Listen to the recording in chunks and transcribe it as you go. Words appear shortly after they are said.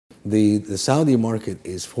The Saudi market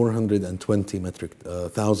is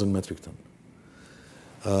 420,000 metric ton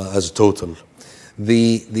as a total.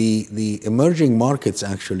 The emerging markets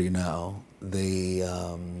actually now,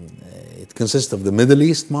 it consists of the Middle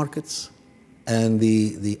East markets and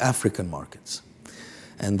the African markets.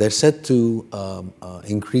 And they're set to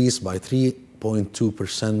increase by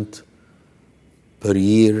 3.2% per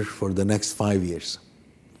year for the next 5 years,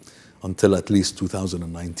 until at least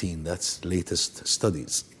 2019. That's latest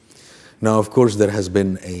studies. Now, of course, there has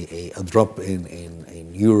been a drop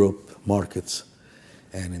in Europe markets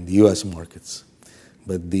and in the US markets.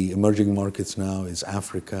 But the emerging markets now is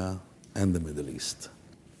Africa and the Middle East.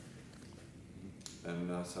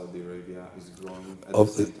 And Saudi Arabia is growing at the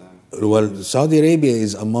same time? Well, Saudi Arabia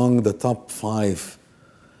is among the top 5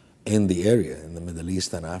 in the area, in the Middle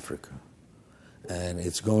East and Africa. And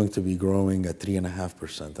it's going to be growing at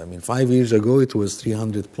 3.5%. I mean, 5 years ago, it was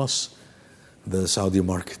 300 plus, the Saudi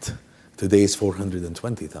market. Today, it's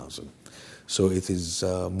 420,000. So it is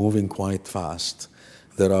moving quite fast.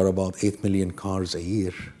 There are about 8 million cars a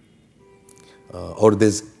year.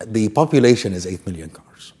 The population is 8 million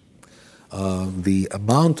cars. The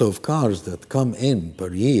amount of cars that come in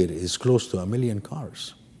per year is close to 1 million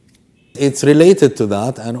cars. It's related to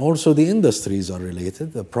that, and also the industries are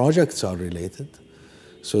related, the projects are related.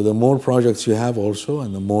 So the more projects you have also,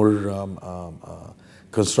 and the more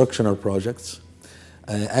constructional projects.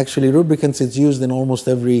 Actually, lubricants is used in almost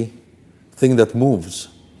everything that moves.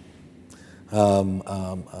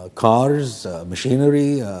 Cars,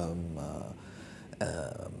 machinery,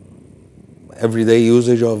 everyday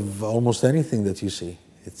usage of almost anything that you see.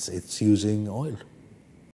 It's using oil.